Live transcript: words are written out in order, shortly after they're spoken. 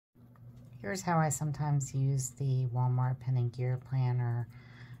Here's how I sometimes use the Walmart Pen and Gear Planner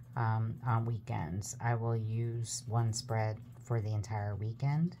on weekends. I will use one spread for the entire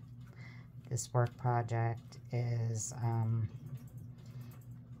weekend. This work project is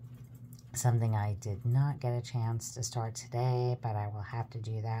something I did not get a chance to start today, but I will have to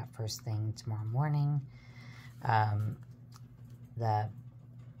do that first thing tomorrow morning. The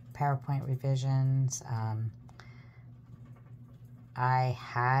PowerPoint revisions,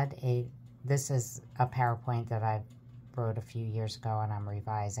 this is a PowerPoint that I wrote a few years ago and I'm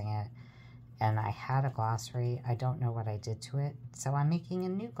revising it. And I had a glossary. I don't know what I did to it. So I'm making a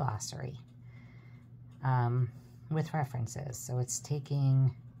new glossary with references. So it's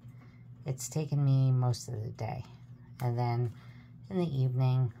taken me most of the day. And then in the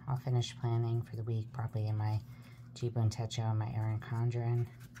evening, I'll finish planning for the week, probably in my Jibun Techo and my Erin Condren.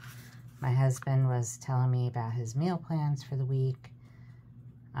 My husband was telling me about his meal plans for the week.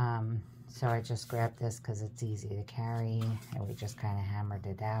 So I just grabbed this because it's easy to carry, and we just kind of hammered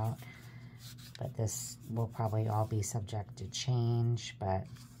it out. But this will probably all be subject to change, but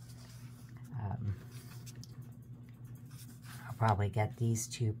I'll probably get these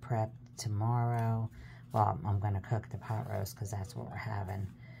two prepped tomorrow. Well, I'm going to cook the pot roast because that's what we're having.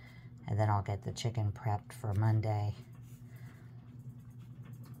 And then I'll get the chicken prepped for Monday.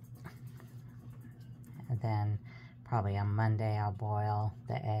 And then probably on Monday I'll boil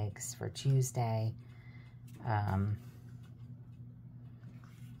the eggs for Tuesday. And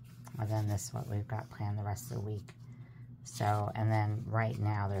then this is what we've got planned the rest of the week. So, and then right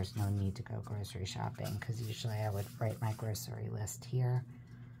now there's no need to go grocery shopping because usually I would write my grocery list here.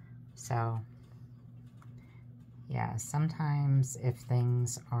 So, yeah, sometimes if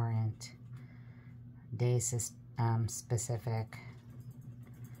things aren't day specific,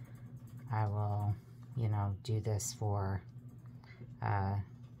 I will, you know, do this for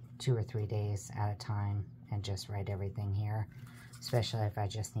 2 or 3 days at a time and just write everything here, especially if I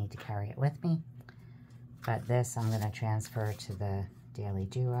just need to carry it with me. But this I'm going to transfer to the Daily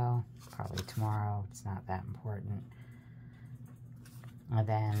Duo, probably tomorrow. It's not that important. And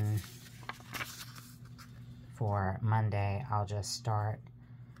then for Monday, I'll just start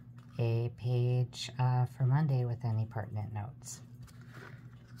a page for Monday with any pertinent notes.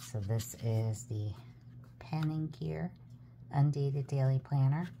 So this is the Pen and Gear Undated Daily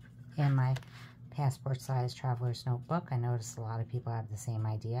Planner in my passport size traveler's notebook. I noticed a lot of people have the same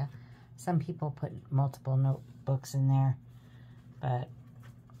idea. Some people put multiple notebooks in there, but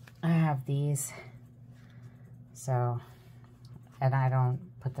I have these. So, and I don't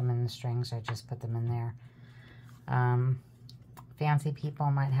put them in the strings, I just put them in there. Fancy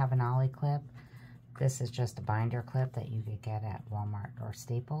people might have an ollie clip. This is just a binder clip that you could get at Walmart or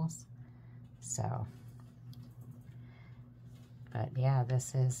Staples. So, but yeah,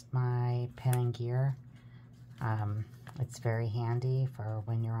 this is my Pen and Gear. It's very handy for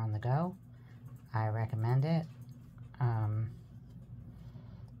when you're on the go. I recommend it.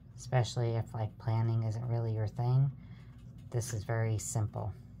 Especially if like planning isn't really your thing. This is very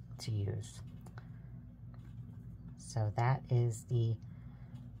simple to use. So that is the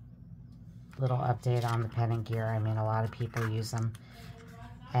little update on the Pen and Gear. I mean, a lot of people use them.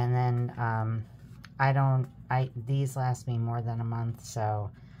 And then these last me more than a month, so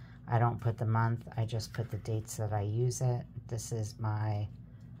I don't put the month, I just put the dates that I use it. This is my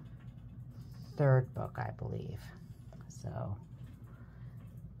 3rd book, I believe. So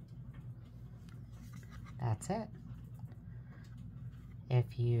that's it.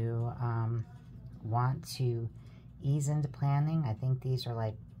 If you want to ease into planning, I think these are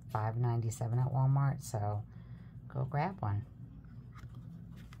like $5.97 at Walmart, so go grab one.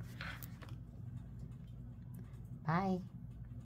 Bye.